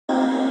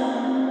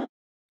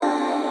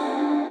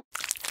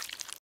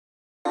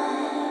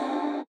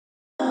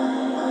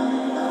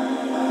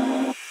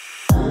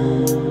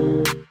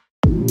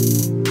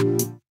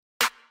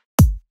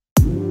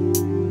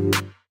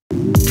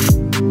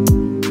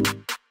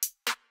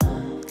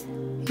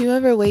you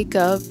ever wake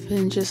up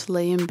and just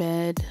lay in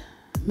bed,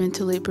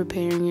 mentally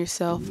preparing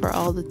yourself for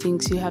all the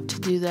things you have to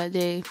do that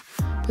day?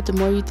 But the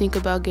more you think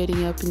about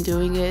getting up and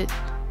doing it,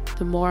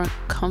 the more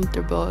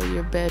uncomfortable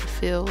your bed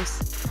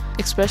feels,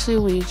 especially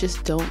when you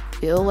just don't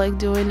feel like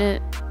doing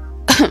it.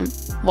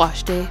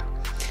 Wash day.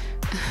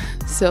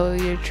 So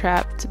you're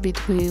trapped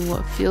between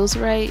what feels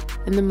right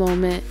in the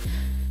moment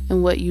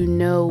and what you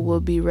know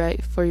will be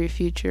right for your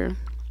future.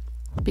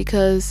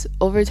 Because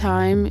over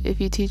time,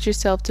 if you teach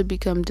yourself to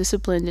become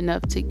disciplined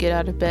enough to get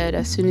out of bed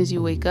as soon as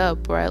you wake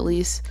up, or at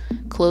least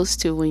close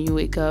to when you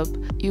wake up,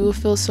 you will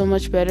feel so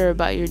much better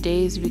about your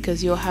days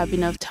because you'll have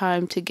enough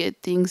time to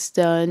get things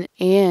done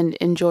and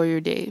enjoy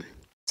your day.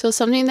 So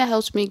something that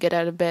helps me get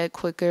out of bed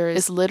quicker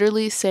is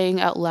literally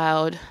saying out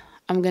loud,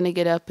 I'm gonna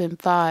get up in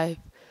 5,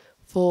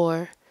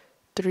 4,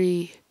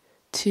 3,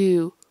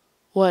 2,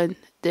 1,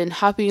 then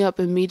hopping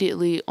up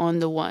immediately on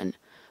the 1.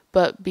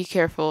 But be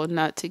careful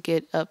not to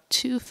get up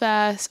too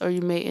fast or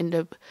you may end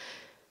up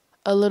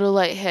a little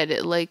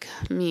lightheaded like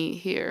me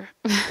here.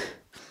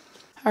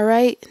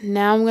 Alright,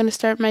 now I'm going to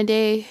start my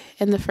day,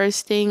 and the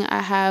first thing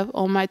I have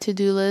on my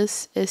to-do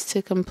list is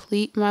to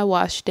complete my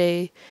wash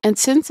day. And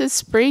since it's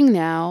spring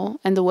now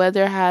and the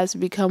weather has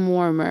become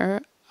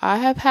warmer, I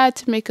have had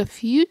to make a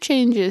few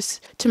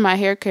changes to my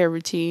hair care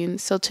routine.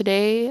 So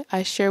today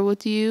I share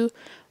with you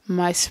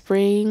my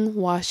spring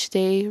wash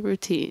day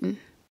routine.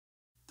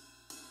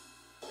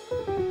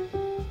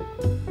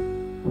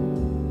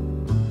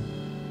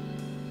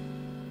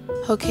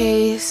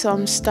 Okay, so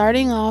I'm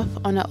starting off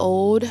on an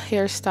old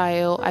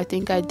hairstyle I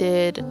think I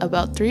did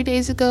about 3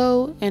 days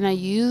ago, and I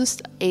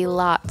used a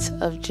lot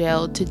of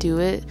gel to do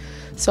it.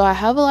 So I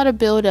have a lot of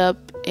buildup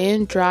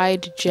and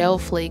dried gel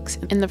flakes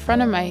in the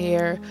front of my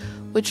hair,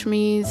 which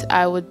means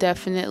I would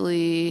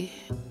definitely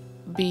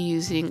be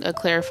using a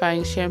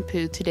clarifying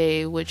shampoo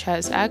today, which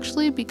has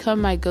actually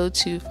become my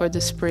go-to for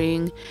the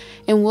spring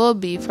and will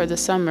be for the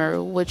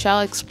summer, which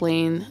I'll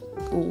explain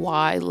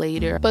why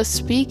later. But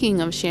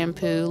speaking of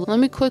shampoo, let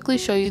me quickly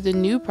show you the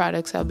new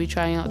products I'll be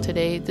trying out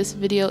today. This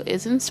video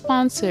isn't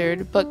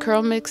sponsored, but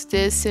Curl Mix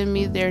did send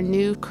me their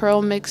new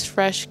Curl Mix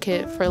Fresh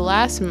kit for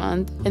last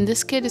month, and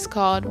this kit is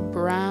called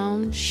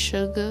Brown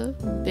Sugar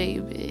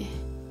Baby.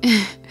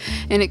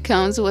 And it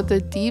comes with a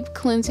deep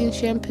cleansing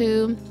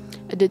shampoo,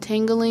 a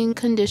detangling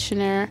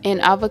conditioner,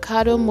 an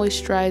avocado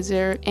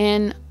moisturizer,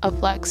 and a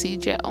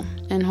flaxseed gel.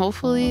 And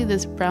hopefully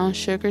this brown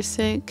sugar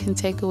scent can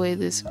take away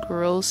this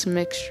gross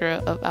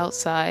mixture of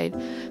outside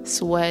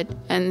sweat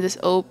and this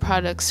old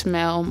product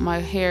smell my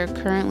hair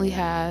currently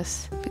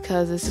has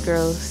because it's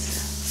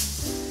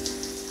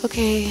gross.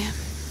 Okay,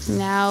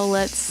 now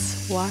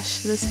let's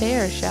wash this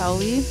hair, shall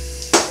we?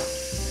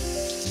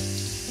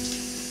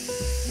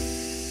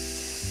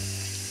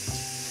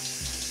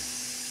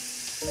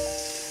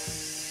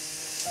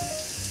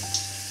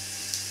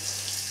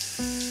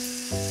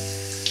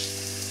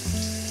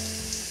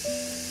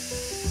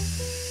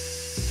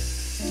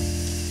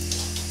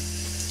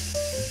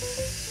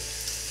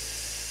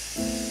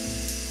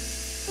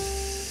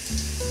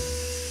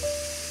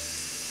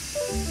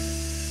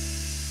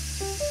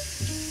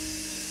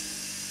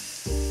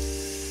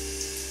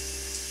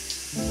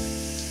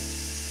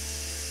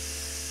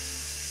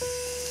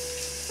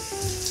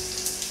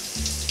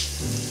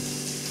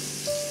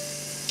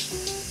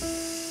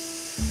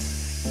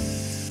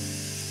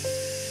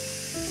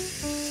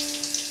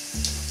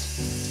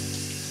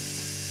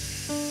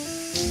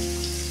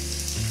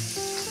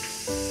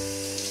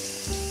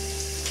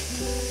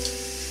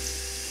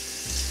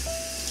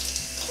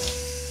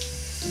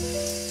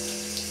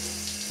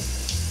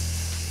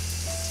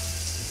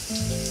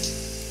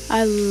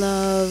 I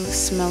love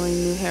smelling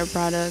new hair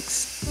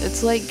products.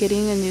 It's like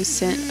getting a new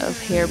scent of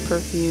hair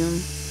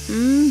perfume.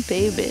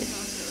 Baby.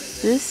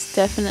 This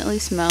definitely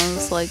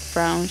smells like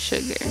brown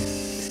sugar.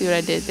 See what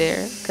I did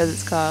there? Because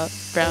it's called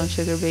Brown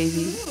Sugar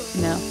Baby.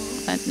 No,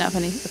 not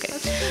funny. Okay.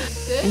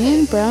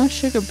 And Brown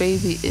Sugar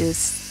Baby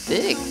is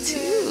thick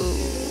too.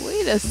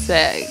 Wait a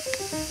sec.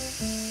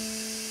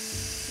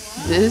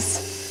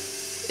 This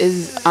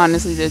is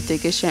honestly the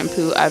thickest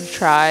shampoo I've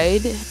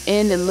tried,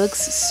 and it looks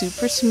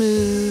super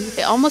smooth.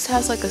 It almost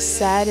has like a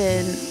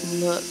satin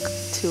look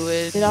to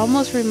it. It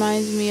almost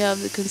reminds me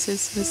of the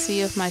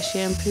consistency of my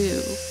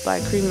shampoo by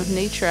Cream of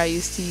Nature I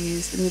used to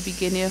use in the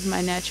beginning of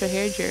my natural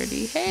hair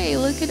journey. Hey,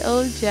 look at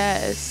old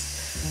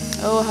Jess.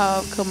 Oh, how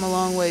I've come a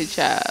long way,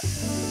 child.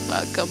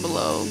 I've come a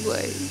long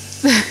way.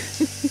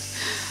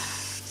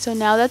 So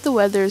now that the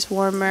weather is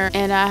warmer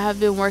and I have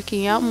been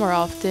working out more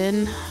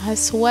often, I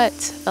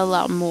sweat a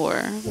lot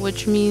more,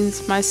 which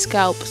means my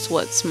scalp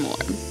sweats more,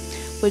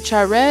 which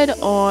I read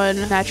on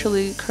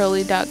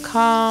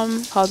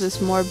naturallycurly.com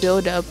causes more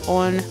buildup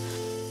on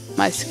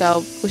my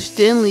scalp, which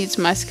then leads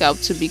my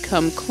scalp to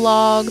become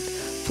clogged,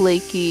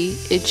 flaky,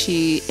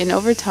 itchy, and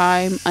over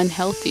time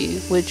unhealthy,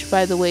 which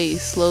by the way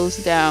slows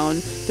down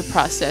the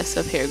process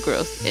of hair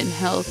growth and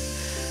health.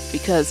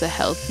 Because a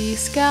healthy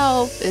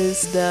scalp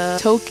is the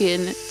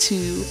token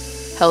to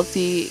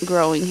healthy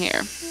growing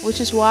hair. which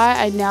is why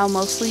I now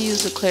mostly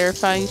use a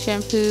clarifying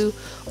shampoo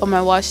on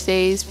my wash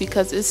days,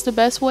 because it's the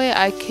best way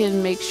I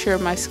can make sure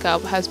my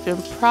scalp has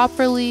been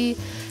properly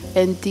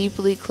and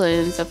deeply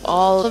cleansed of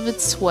all of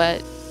its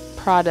sweat,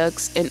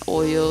 products, and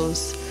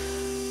oils.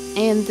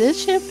 And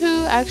this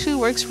shampoo actually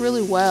works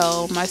really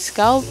well. My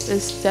scalp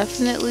is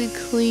definitely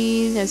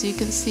clean, as you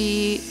can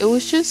see. It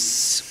was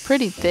just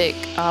pretty thick,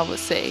 I would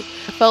say.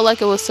 I felt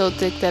like it was so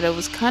thick that it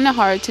was kind of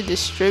hard to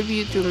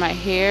distribute through my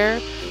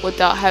hair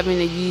without having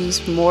to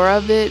use more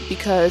of it,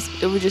 because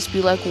it would just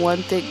be like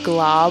one thick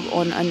glob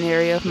on an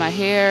area of my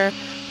hair.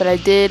 But I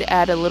did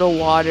add a little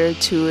water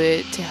to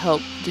it to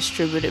help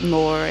distribute it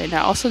more. And I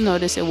also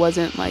noticed it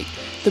wasn't like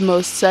the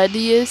most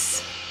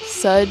suddiest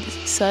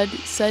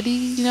suddy,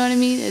 you know what I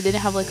mean? It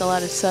didn't have like a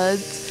lot of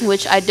suds,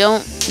 which I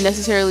don't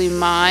necessarily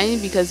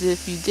mind, because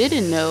if you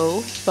didn't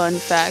know, fun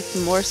fact,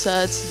 more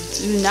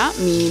suds do not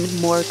mean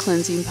more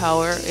cleansing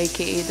power,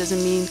 aka it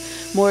doesn't mean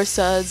more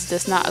suds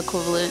that's not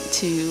equivalent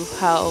to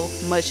how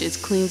much it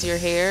cleans your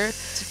hair.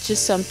 It's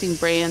just something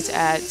brands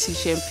add to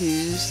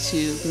shampoos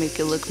to make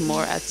it look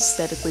more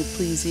aesthetically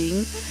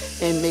pleasing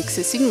and makes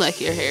it seem like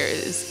your hair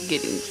is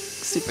getting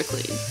super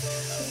clean.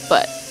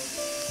 But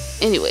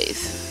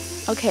anyways,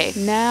 okay,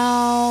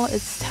 now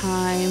it's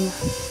time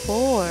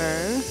for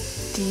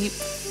deep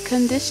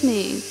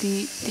conditioning.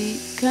 Deep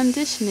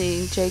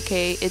conditioning.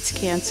 JK, it's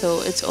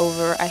canceled. It's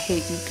over. I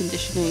hate deep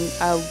conditioning.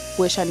 I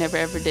wish I never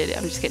ever did it.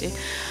 I'm just kidding.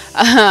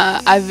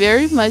 I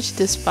very much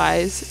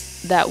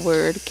despise that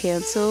word,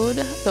 canceled.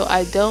 So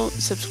I don't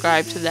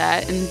subscribe to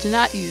that and do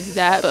not use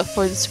that. But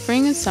for the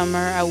spring and summer,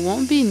 I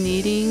won't be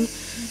needing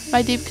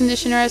my deep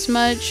conditioner as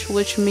much,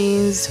 which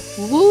means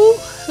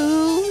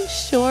woohoo,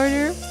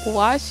 shorter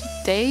wash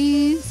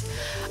days.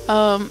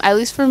 At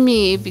least for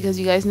me, because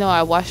you guys know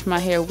I wash my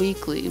hair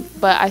weekly.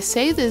 But I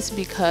say this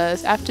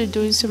because after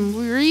doing some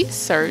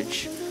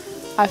research,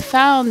 I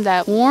found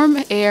that warm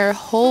air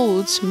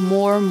holds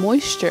more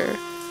moisture,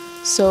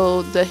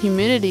 so the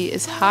humidity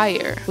is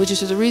higher, which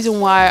is the reason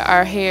why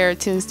our hair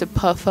tends to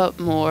puff up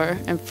more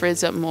and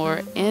frizz up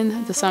more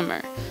in the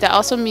summer. That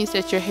also means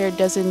that your hair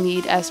doesn't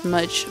need as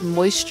much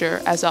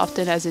moisture as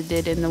often as it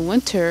did in the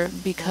winter,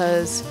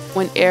 because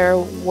when air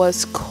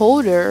was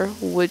colder,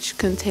 which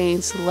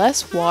contains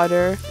less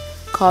water,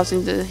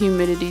 causing the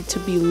humidity to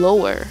be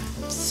lower.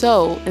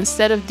 So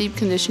instead of deep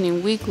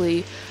conditioning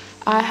weekly,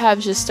 I have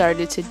just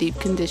started to deep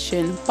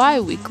condition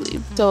bi-weekly.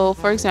 So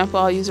for example,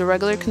 I'll use a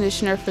regular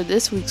conditioner for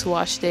this week's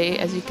wash day,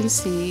 as you can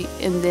see,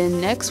 and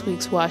then next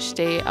week's wash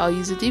day I'll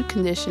use a deep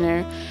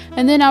conditioner,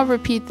 and then I'll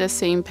repeat the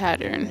same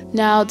pattern.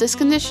 Now this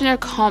conditioner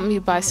caught me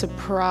by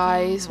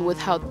surprise with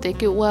how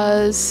thick it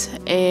was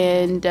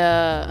and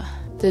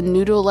the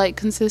noodle-like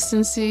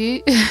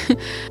consistency.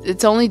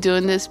 It's only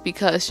doing this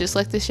because, just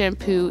like the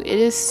shampoo, it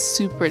is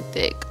super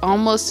thick,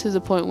 almost to the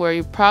point where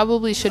you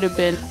probably should have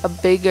been a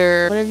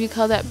bigger, whatever you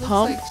call that,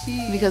 pump,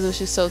 because it was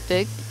just so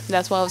thick.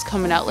 That's why it was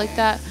coming out like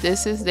that.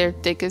 This is their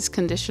thickest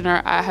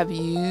conditioner I have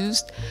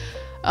used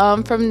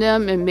from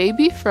them, and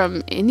maybe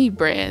from any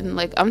brand.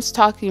 Like, I'm just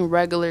talking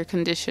regular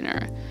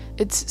conditioner.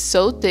 It's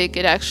so thick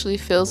it actually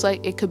feels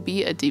like it could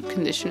be a deep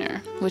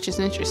conditioner, which is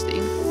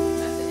interesting.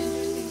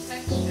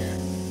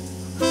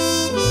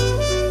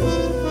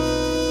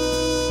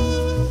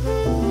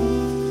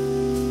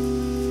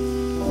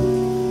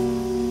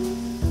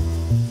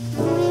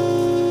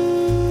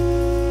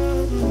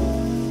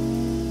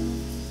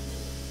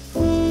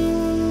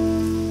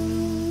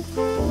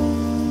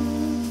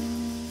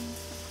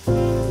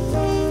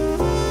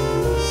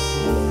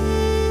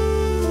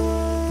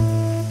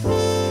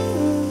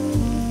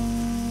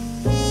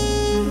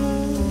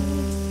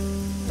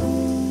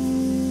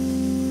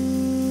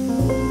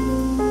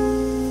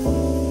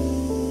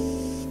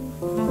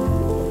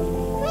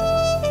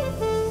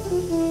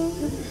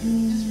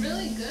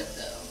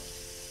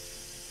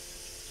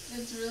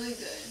 It's really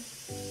good.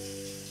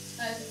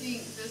 I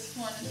think this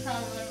one is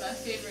probably one of my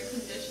favorite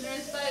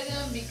conditioners by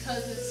them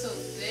because it's so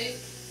thick,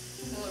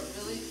 so it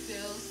really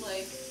feels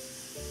like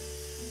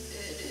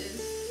it is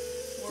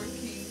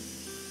working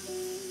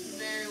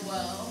very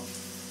well.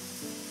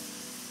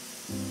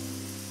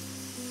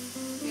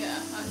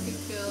 Yeah, I can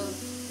feel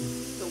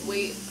the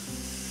weight.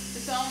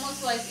 It's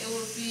almost like it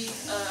would be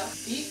a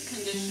deep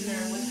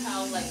conditioner with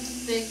how like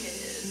thick it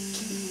is,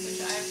 which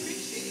I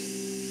appreciate.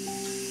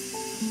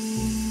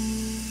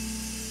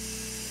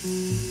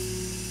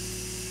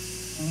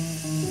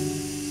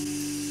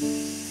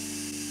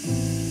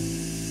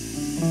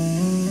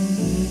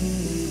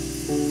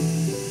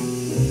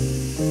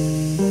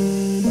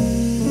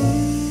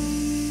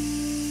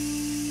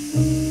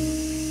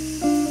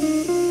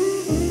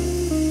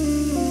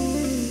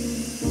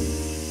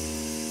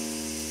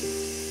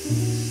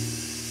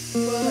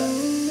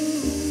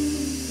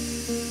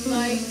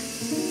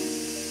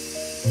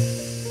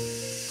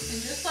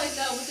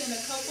 Within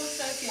a couple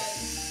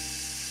seconds,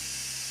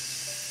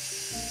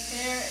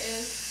 hair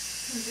is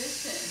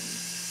conditioned.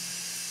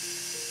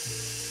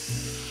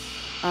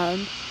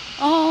 I'm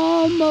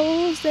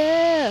almost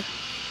there.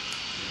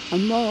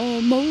 I'm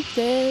almost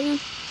there.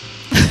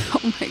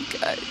 Oh my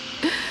god.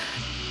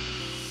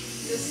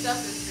 this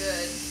stuff is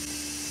good.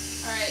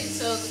 Alright,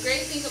 so the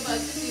great thing about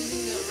just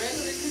using a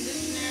regular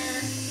conditioner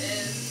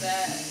is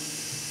that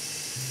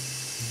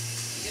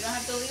you don't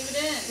have to leave it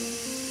in.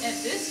 And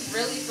this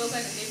really feels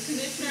like a deep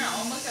conditioner.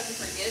 I almost have to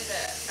forget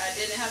that I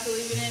didn't have to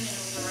leave it in and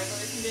it was a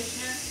regular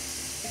conditioner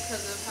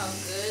because of how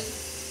good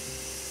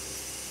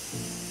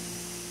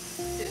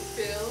it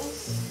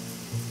feels.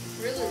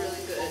 Really,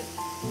 really good.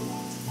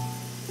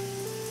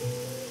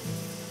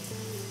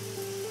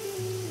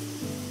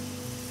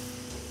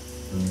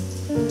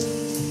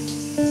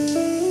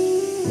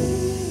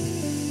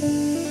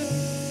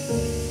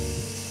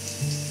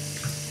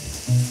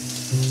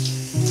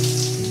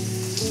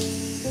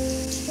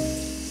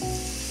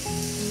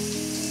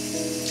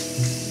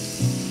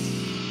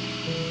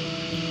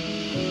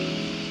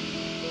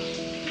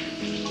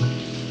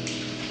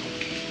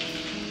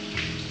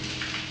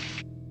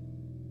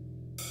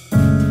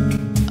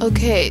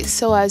 Okay,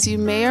 so as you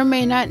may or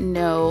may not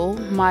know,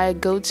 my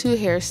go-to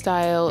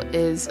hairstyle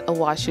is a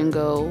wash and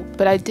go,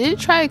 but I did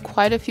try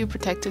quite a few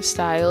protective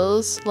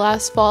styles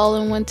last fall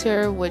and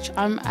winter, which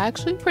I'm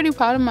actually pretty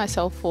proud of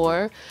myself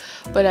for.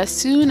 But as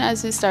soon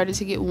as it started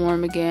to get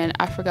warm again,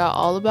 I forgot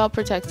all about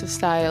protective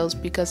styles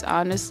because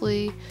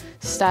honestly,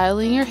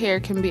 styling your hair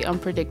can be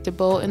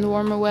unpredictable in the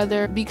warmer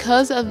weather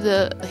because of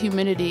the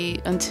humidity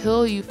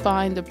until you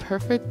find the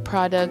perfect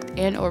product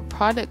and or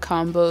product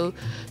combo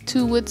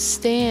to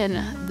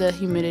withstand the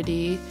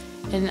humidity.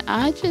 And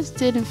I just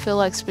didn't feel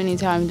like spending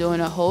time doing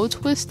a whole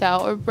twist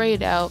out or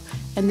braid out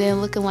and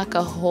then looking like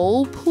a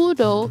whole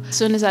poodle as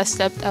soon as I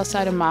stepped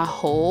outside of my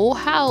whole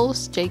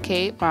house,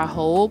 JK, my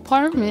whole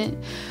apartment.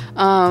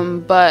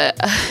 But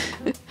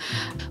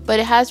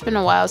it has been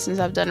a while since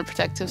I've done a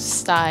protective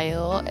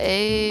style,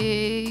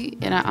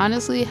 and I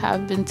honestly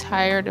have been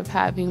tired of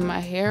having my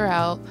hair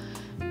out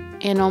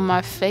and on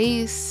my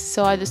face,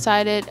 so I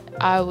decided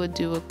I would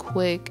do a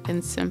quick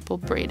and simple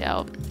braid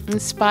out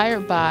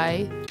inspired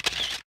by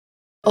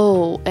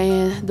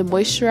and the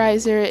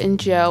moisturizer and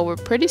gel were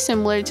pretty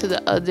similar to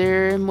the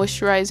other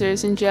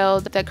moisturizers and gel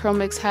that Curl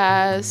Mix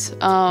has.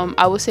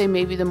 I would say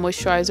maybe the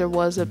moisturizer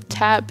was a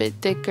tad bit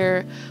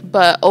thicker,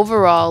 but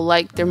overall,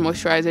 like their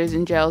moisturizers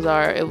and gels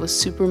are, it was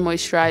super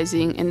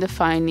moisturizing and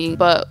defining,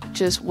 but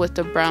just with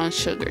a brown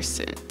sugar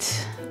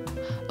scent.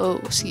 Oh,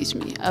 excuse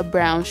me, a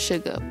brown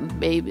sugar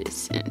baby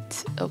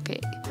scent. Okay.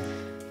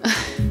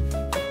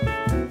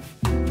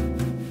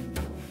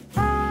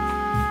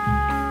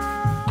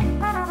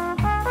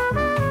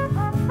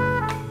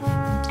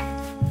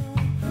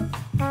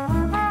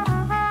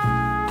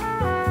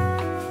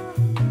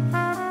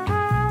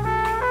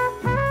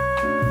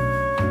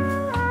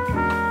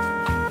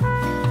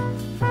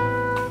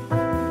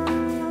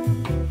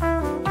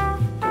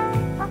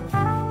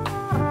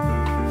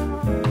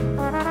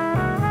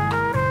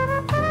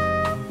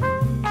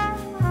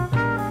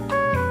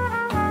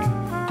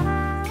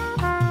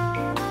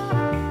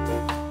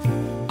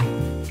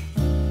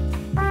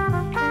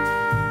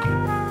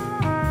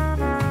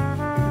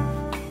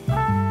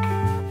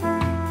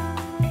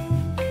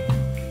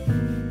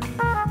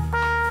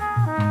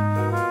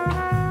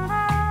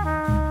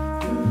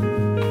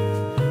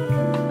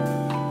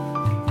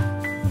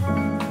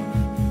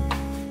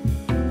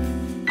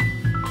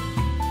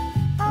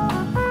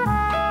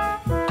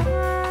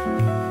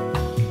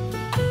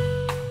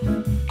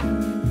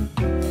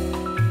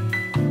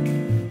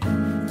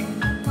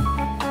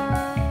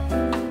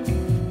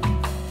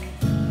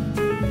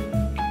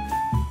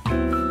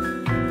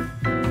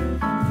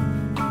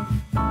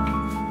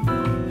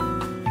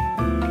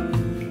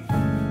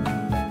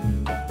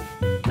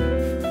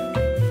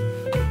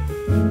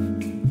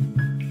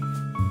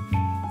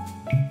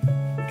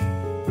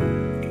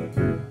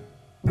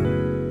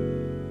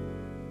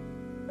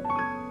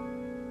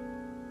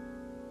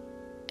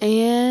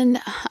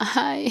 And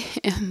I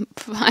am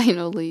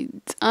finally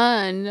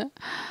done.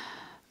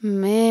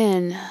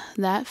 Man,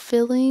 that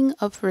feeling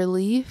of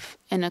relief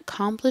and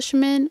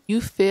accomplishment you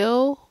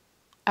feel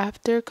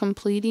after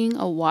completing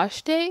a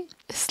wash day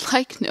is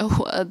like no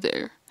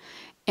other.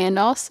 And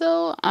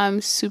also,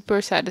 I'm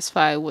super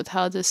satisfied with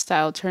how this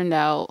style turned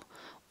out.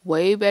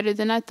 Way better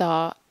than I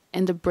thought.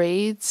 And the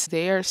braids,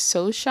 they are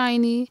so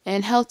shiny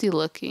and healthy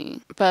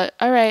looking. But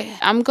alright,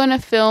 I'm gonna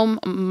film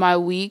my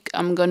week.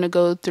 I'm gonna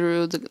go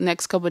through the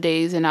next couple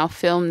days and I'll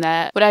film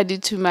that, what I do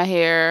to my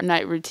hair,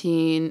 night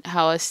routine,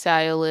 how I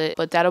style it.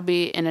 But that'll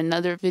be in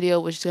another video,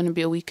 which is gonna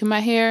be a week in my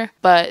hair.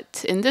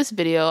 But in this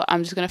video,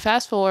 I'm just gonna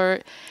fast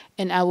forward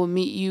and I will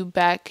meet you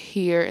back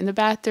here in the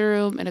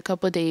bathroom in a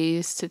couple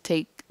days to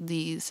take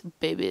these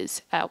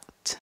babies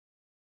out.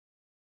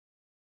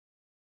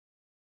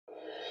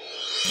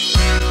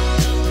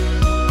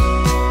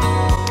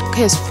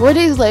 Okay, it's 4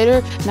 days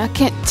later and I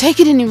can't take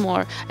it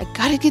anymore. I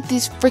gotta get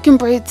these freaking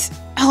braids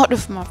out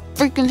of my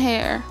freaking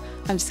hair.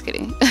 I'm just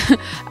kidding.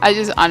 I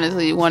just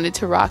honestly wanted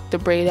to rock the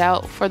braid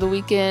out for the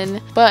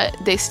weekend, but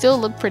they still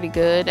look pretty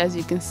good, as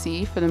you can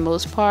see. For the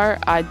most part,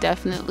 I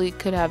definitely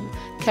could have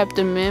kept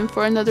them in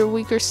for another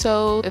week or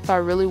so if I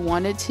really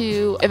wanted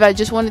to. If I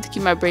just wanted to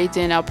keep my braids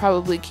in, I'll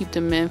probably keep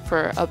them in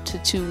for up to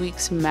 2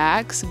 weeks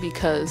max,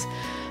 because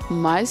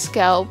my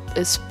scalp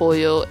is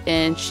spoiled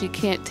and she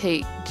can't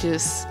take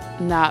just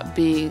not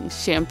being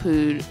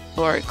shampooed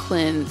or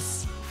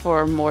cleansed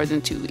for more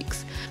than 2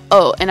 weeks.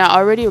 Oh, and I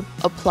already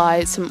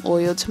applied some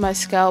oil to my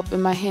scalp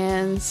and my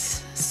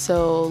hands,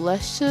 so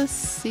let's just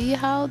see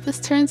how this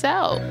turns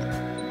out.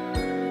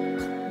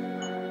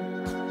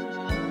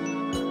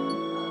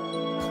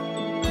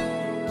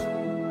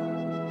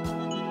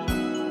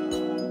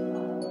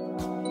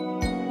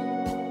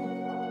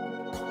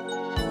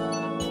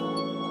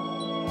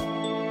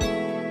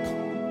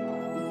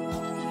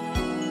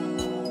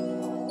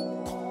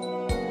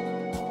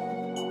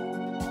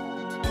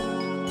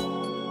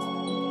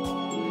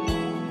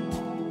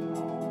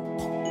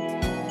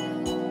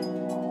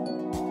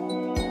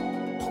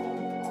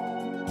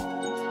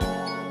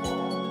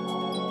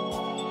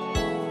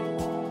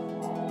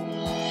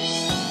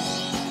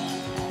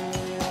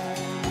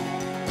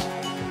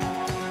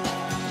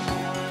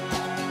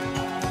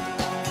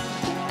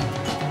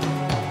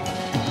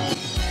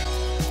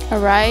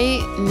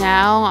 Alright,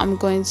 now I'm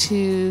going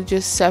to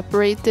just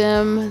separate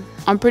them.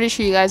 I'm pretty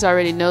sure you guys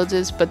already know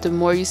this, but the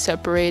more you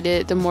separate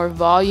it, the more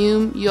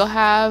volume you'll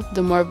have,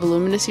 the more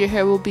voluminous your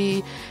hair will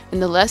be,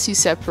 and the less you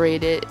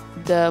separate it,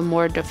 the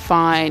more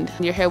defined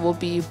your hair will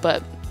be,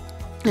 but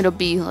it'll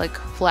be like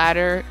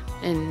flatter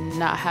and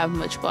not have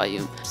much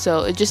volume.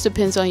 So it just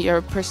depends on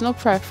your personal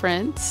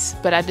preference,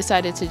 but I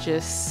decided to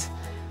just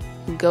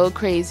go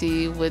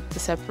crazy with the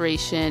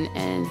separation,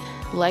 and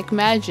like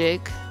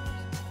magic,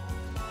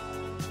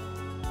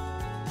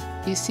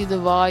 you see the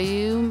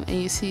volume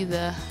and you see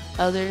the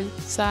other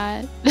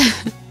side.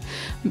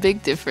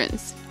 Big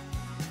difference.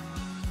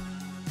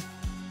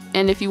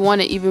 And if you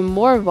wanted even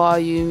more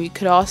volume, you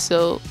could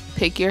also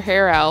pick your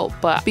hair out,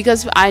 but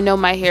because I know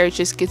my hair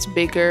just gets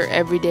bigger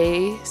every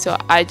day, so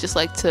I just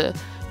like to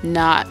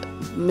not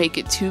make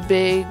it too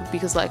big,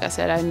 because like I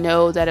said, I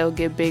know that it'll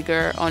get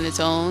bigger on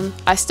its own.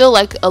 I still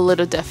like a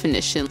little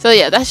definition. So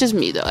yeah, that's just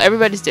me though.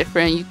 Everybody's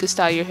different. You can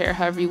style your hair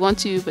however you want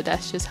to, but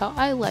that's just how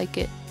I like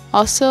it.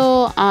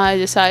 Also, I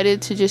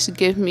decided to just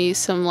give me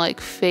some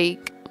like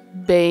fake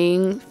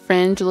bang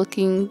fringe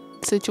looking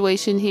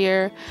situation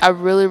here. I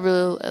really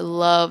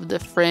love the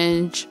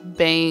fringe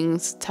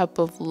bangs type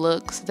of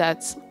looks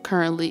that's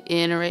currently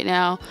in right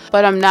now,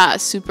 but I'm not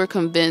super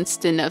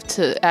convinced enough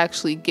to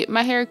actually get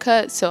my hair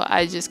cut, so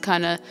I just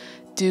kind of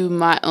do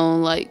my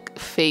own like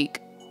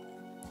fake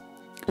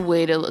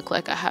way to look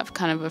like I have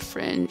kind of a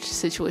fringe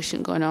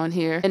situation going on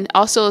here. And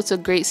also it's a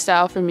great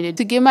style for me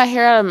to get my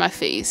hair out of my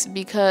face,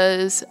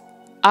 because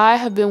I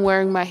have been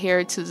wearing my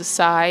hair to the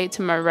side,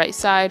 to my right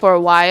side for a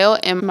while,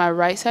 and my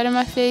right side of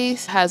my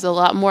face has a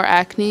lot more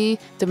acne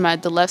than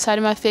the left side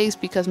of my face,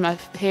 because my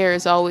hair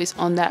is always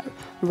on that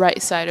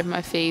right side of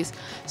my face.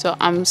 So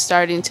I'm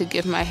starting to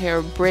give my hair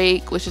a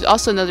break, which is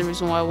also another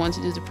reason why I wanted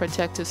to do the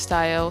protective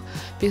style,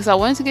 because I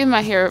wanted to give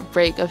my hair a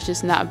break of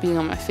just not being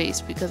on my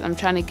face, because I'm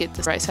trying to get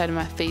the right side of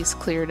my face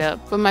cleared up.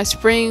 But my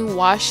spring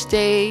wash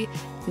day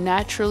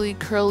naturally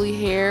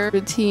curly hair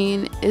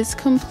routine is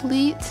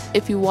complete.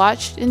 If you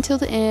watched until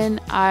the end,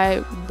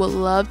 I would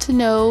love to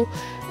know,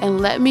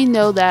 and let me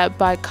know that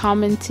by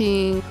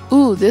commenting.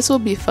 Ooh, this will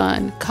be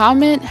fun.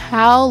 Comment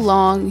how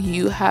long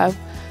you have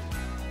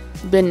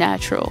been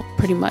natural,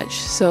 pretty much.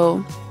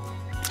 So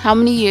how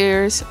many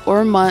years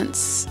or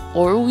months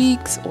or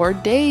weeks or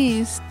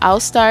days. I'll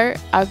start.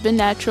 I've been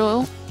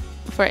natural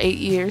for 8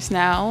 years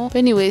now. But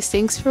anyways,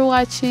 thanks for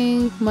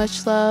watching.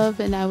 Much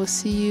love, and I will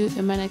see you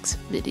in my next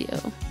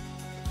video.